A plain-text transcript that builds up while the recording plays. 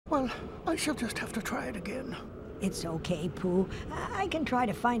Well, I shall just have to try it again. It's okay, Pooh. I can try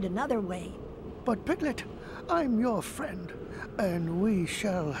to find another way. But Piglet, I'm your friend, and we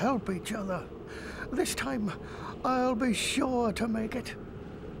shall help each other. This time, I'll be sure to make it.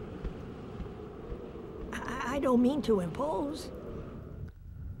 I don't mean to impose.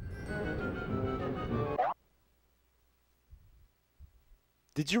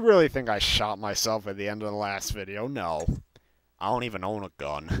 Did you really think I shot myself at the end of the last video? No. I don't even own a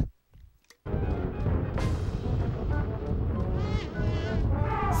gun.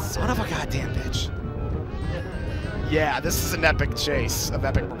 Son of a goddamn bitch. Yeah, this is an epic chase of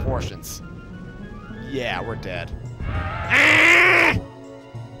epic proportions. Yeah, we're dead. Ah!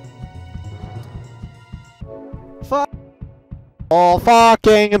 Fuck. Oh,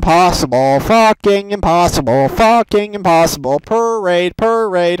 fucking impossible, fucking impossible, fucking impossible. Parade,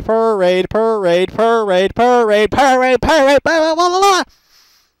 parade, parade, parade, parade, parade, parade, parade, blah, blah, blah, blah.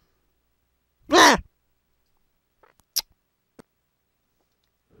 Ah!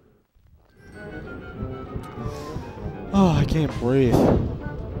 Oh, I can't breathe.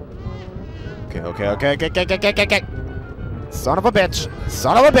 Okay. Son of a bitch.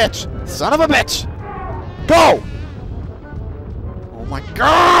 Son of a bitch. Son of a bitch. Go! Oh my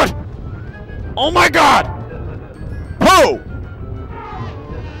god! Oh my god! Pooh!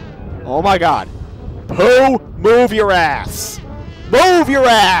 Oh my god. Pooh, move your ass! Move your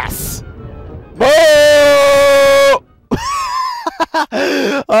ass! Move!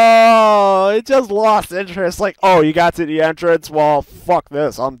 Oh, it just lost interest. Like, oh, you got to the entrance? Well, fuck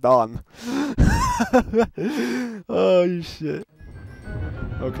this. I'm done. Oh, shit.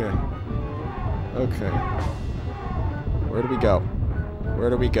 Okay. Okay. Where do we go? Where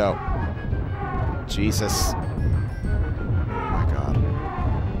do we go? Jesus. Oh my god.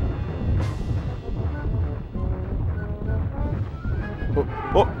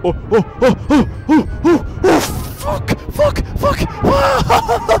 Oh, fuck! Fuck! Fuck!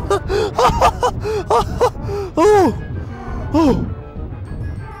 Oh!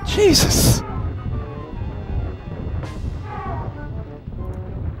 Jesus!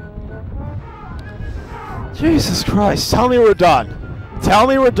 Jesus Christ! Tell me we're done! Tell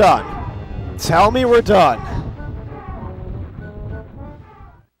me we're done! Tell me we're done!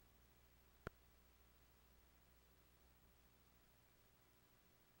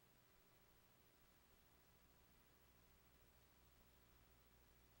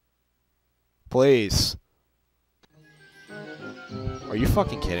 Please. Are you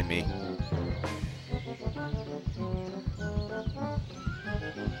fucking kidding me?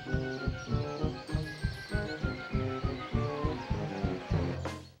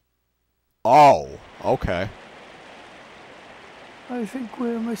 Oh, okay. I think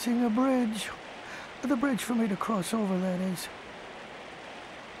we're missing a bridge. The bridge for me to cross over, that is.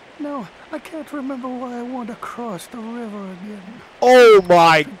 No, I can't remember why I want to cross the river again. Oh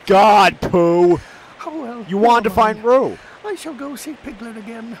my god, Pooh! Oh well. You wanted to find Roo. I shall go see Piglet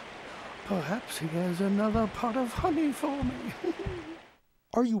again. Perhaps he has another pot of honey for me.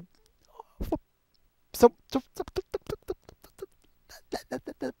 Are you...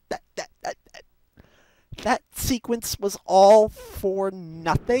 That sequence was all for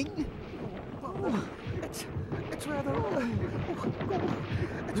nothing? Oh, it's rather...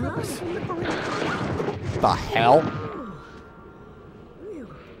 it's rather slippery. The hell?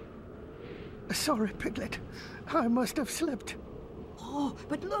 Sorry, Piglet. I must have slipped. Oh,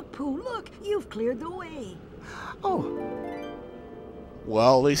 but look, Pooh, look! You've cleared the way. Oh.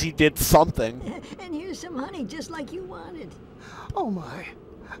 Well, at least he did something. And here's some honey, just like you wanted. Oh my.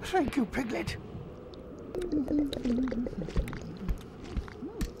 Thank you, Piglet.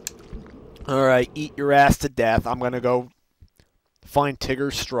 Alright, eat your ass to death. I'm gonna go find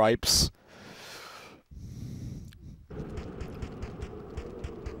Tigger's stripes.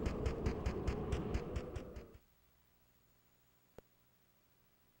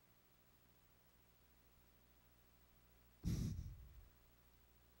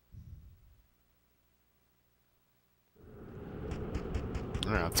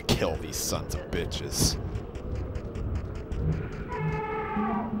 Alright, let's kill these sons of bitches.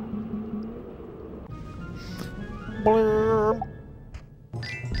 Blurm.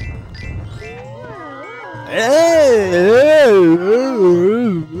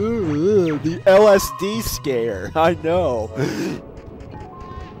 The LSD scare, I know. In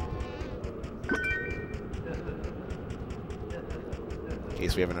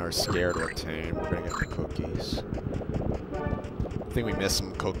case we have another scare to obtain, we're gonna get the cookies. I think we missed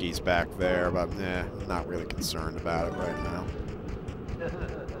some cookies back there, but I'm not really concerned about it right now.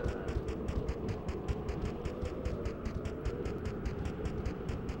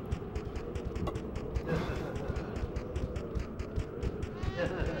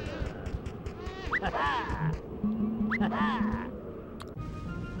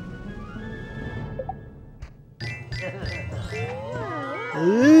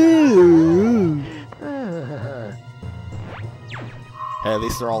 Hey, at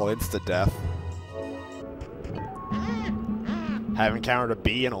least they're all insta-death. Haven't encountered a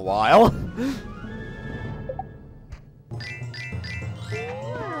bee in a while.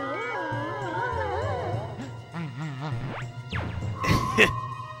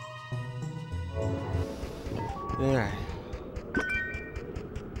 Alright.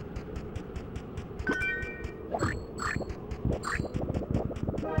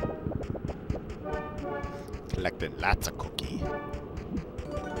 Collecting lots of cookie.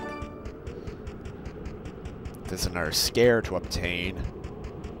 There's another scare to obtain.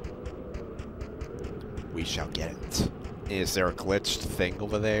 We shall get it. Is there a glitched thing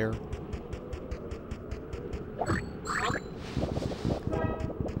over there?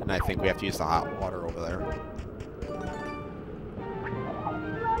 And I think we have to use the hot water over there.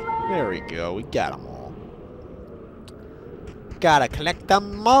 There we go. We got them all. Gotta collect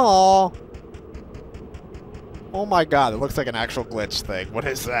them all. Oh my god, it looks like an actual glitch thing. What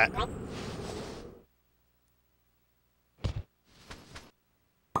is that?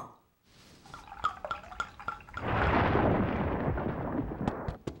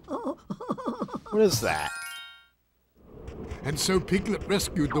 What is that? And so Piglet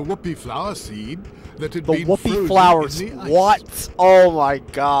rescued the whoopee flower seed that had The been whoopee frozen flowers. in the ice. What? Oh my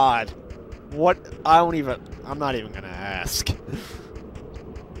god. What? I'm not even gonna ask.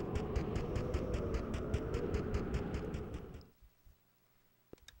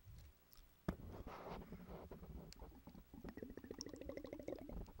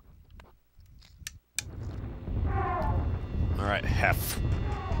 Alright,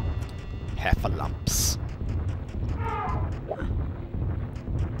 Heffalumps.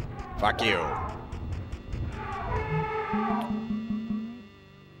 Fuck you.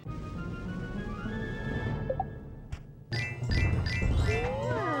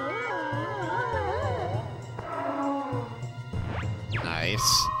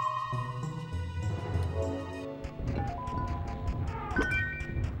 Nice.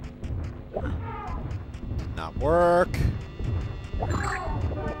 Did not work.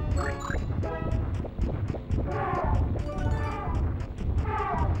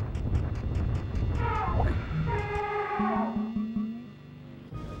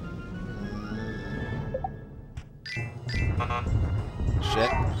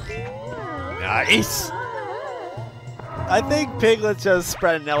 Shit. Nice! I think Piglet just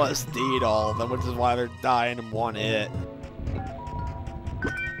spread an LSD to all of them, which is why they're dying in one hit.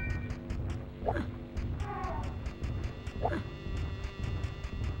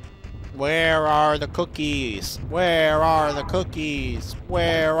 Where are the cookies? Where are the cookies?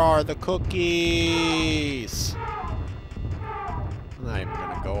 Where are the cookies? I'm not even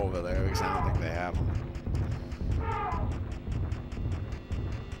gonna go over there because I don't think they have them.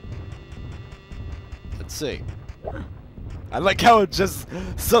 Let's see. I like how it just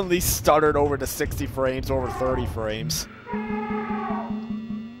suddenly stuttered over to 60 frames, over 30 frames.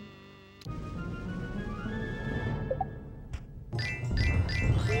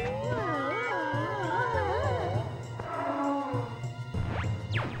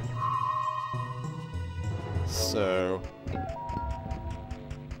 So,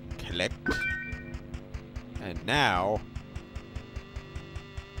 collect. And now,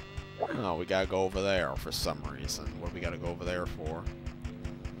 oh, we gotta go over there for some reason. What do we gotta go over there for?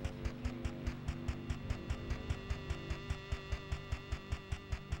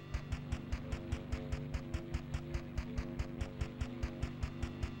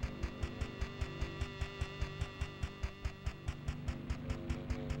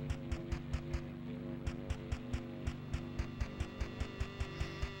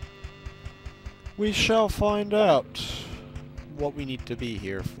 We shall find out what we need to be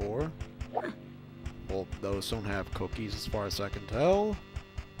here for. Well, those don't have cookies as far as I can tell.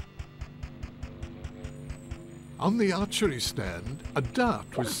 On the archery stand, a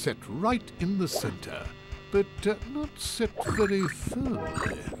dart was set right in the center, but not set very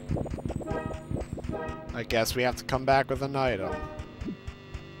firmly. I guess we have to come back with an item.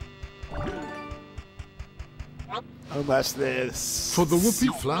 Unless this... For the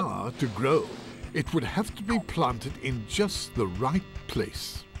whoopee flower to grow, it would have to be planted in just the right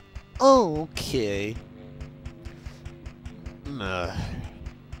place. Okay. Now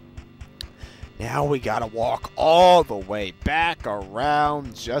we gotta walk all the way back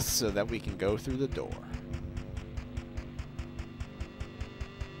around just so that we can go through the door.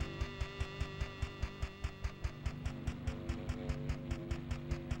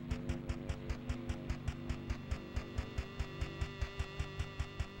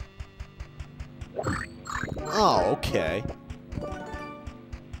 Oh, okay.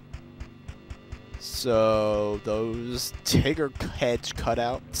 So those Tigger hedge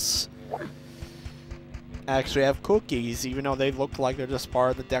cutouts actually have cookies, even though they look like they're just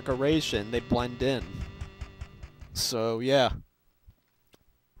part of the decoration. They blend in. So yeah.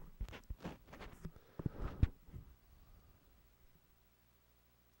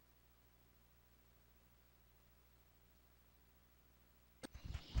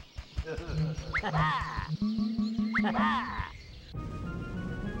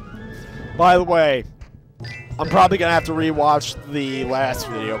 By the way, I'm probably gonna have to rewatch the last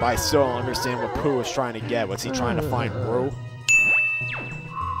video, but I still don't understand what Pooh was trying to get. Was he trying to find Roo?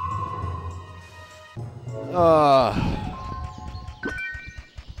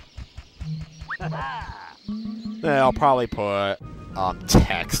 Yeah, I'll probably put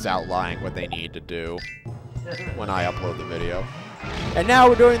text outlining what they need to do when I upload the video. And now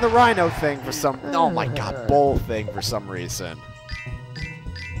we're doing the rhino thing for some... Oh my god, bull thing for some reason.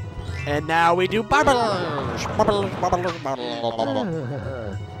 And now we do...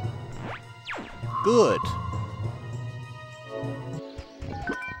 Good.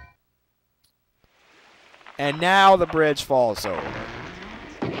 And now the bridge falls over.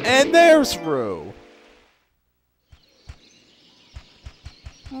 And there's Roo.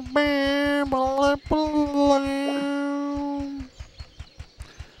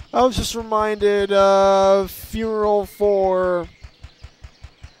 I was just reminded of Funeral for...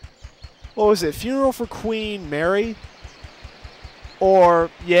 What was it? Funeral for Queen Mary?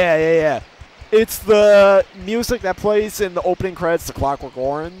 Or... Yeah. It's the music that plays in the opening credits to Clockwork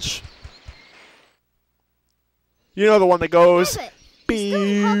Orange. You know the one that goes... Still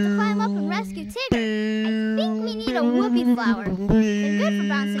need help to climb up and rescue Tigger. I think we need a whoopee flower. They're good for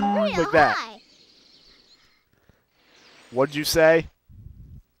bouncing real like that. high. What'd you say?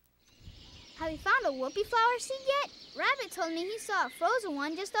 Have you found a whoopee flower seed yet? Rabbit told me he saw a frozen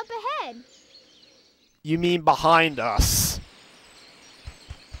one just up ahead. You mean behind us?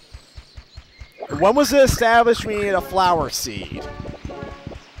 When was it established we needed a flower seed?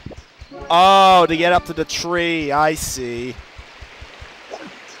 Oh, to get up to the tree. I see.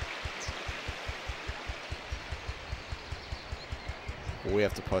 What do we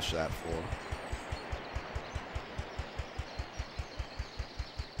have to push that for?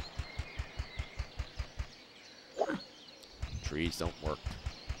 Trees don't work.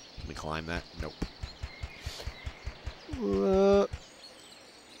 Can we climb that? Nope.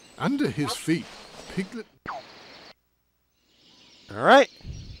 Under his feet, Piglet... Alright.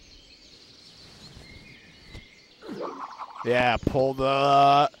 Yeah, pull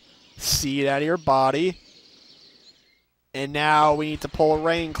the seed out of your body. And now we need to pull a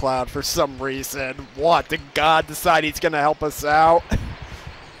rain cloud for some reason. What? Did God decide he's gonna help us out?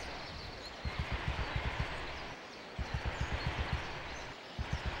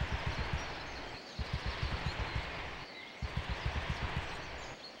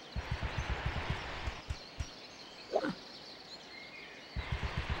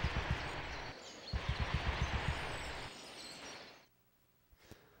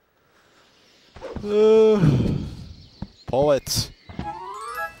 Pull it.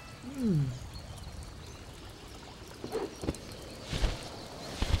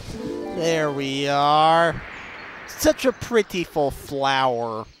 There we are. Such a prettiful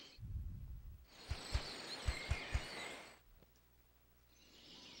flower.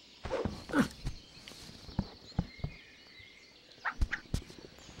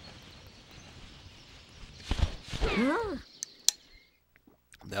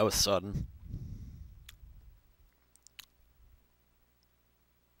 That was sudden.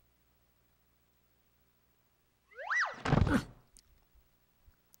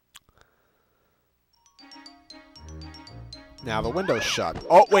 Now the window's shut.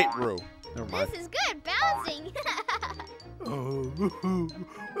 Oh, wait, Roo. Never mind. This is good bouncing. Oh, boo-hoo.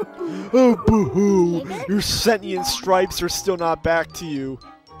 Tigger? Your sentient stripes are still not back to you.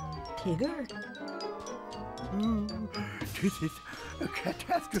 Tigger? This is a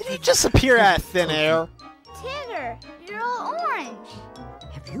catastrophe. Did he just appear out of thin air? Tigger, you're all orange.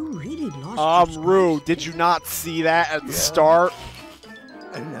 Have you really lost your Roo, stripes, did you Tigger? not see that at the start?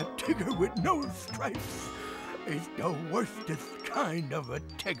 And a Tigger with no stripes is the worstest kind of a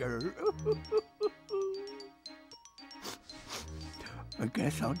Tigger. I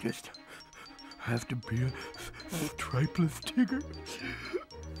guess I'll just have to be a stripeless Tigger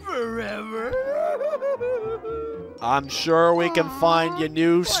forever. I'm sure we can find you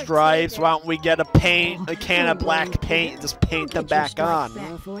new stripes. Why don't we get a can of black paint, and just paint them Get your back stripes on?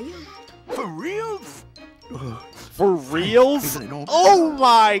 back for you. For reals? For reals? Piglet don't Oh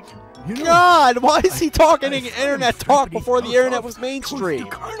my You know, God! Why is he talking I internet saw talk Flippity before the internet off was towards mainstream? the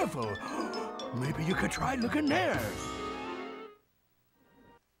carnival. Maybe you could try looking there.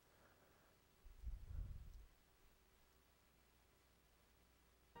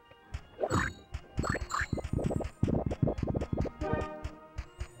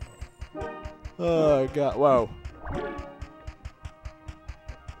 Oh, God. Whoa.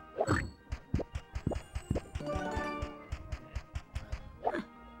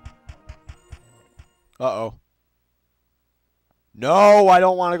 Uh-oh. No, I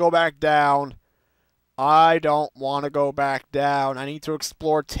don't want to go back down. I don't want to go back down. I need to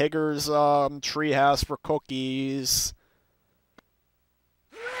explore Tigger's treehouse for cookies.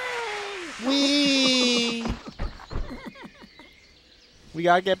 Whee! We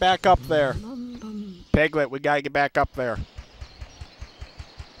gotta get back up there. Piglet, we gotta get back up there.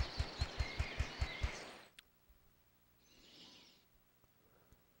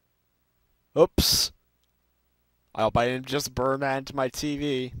 Oops. I hope I didn't just burn that into my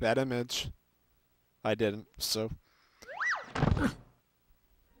TV, that image. I didn't, so.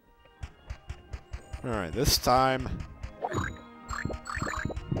 Alright, this time.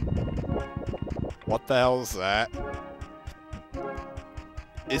 What the hell is that?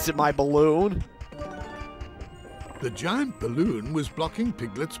 Is it my balloon? The giant balloon was blocking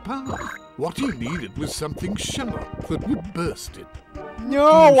Piglet's path. What he needed was something sharp that would burst it.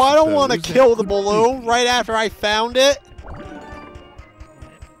 No, I don't want to kill the balloon right after I found it.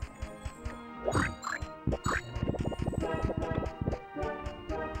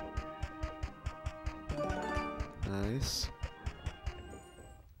 Nice.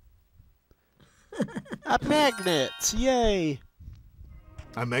 A magnet! Yay!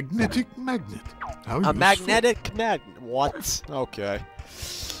 A magnetic magnet. How A useful. magnetic magnet. What? Okay.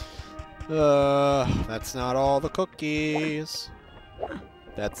 That's not all the cookies.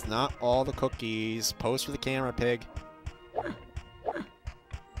 That's not all the cookies. Pose for the camera, pig.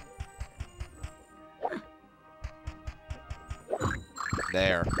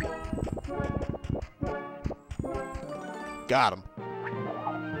 There. Got him.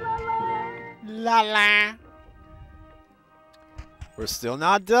 La la. We're still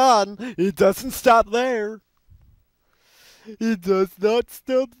not done. It doesn't stop there. It does not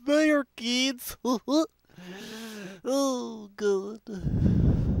stop there, kids. Oh, God.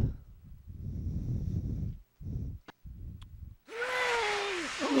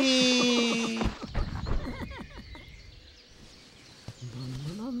 Whee!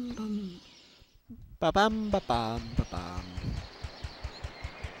 Ba-bum, ba-bum, ba-bum.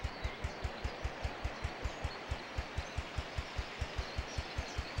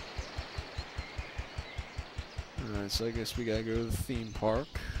 Alright, so I guess we gotta go to the theme park.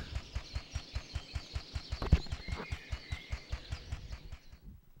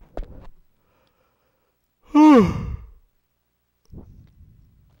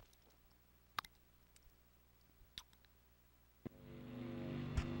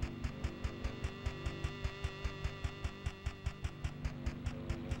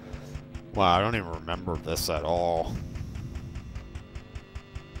 Wow, I don't even remember this at all.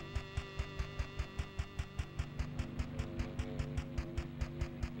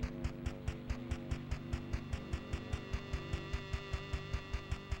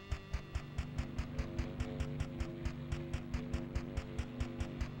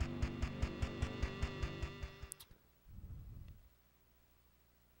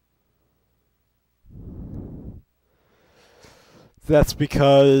 That's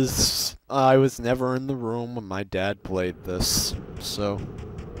because I was never in the room when my dad played this, so.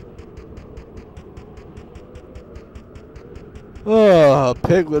 Oh,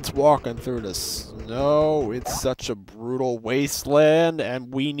 Piglet's walking through the snow. It's such a brutal wasteland,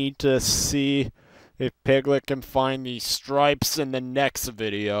 and we need to see if Piglet can find these stripes in the next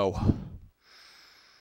video.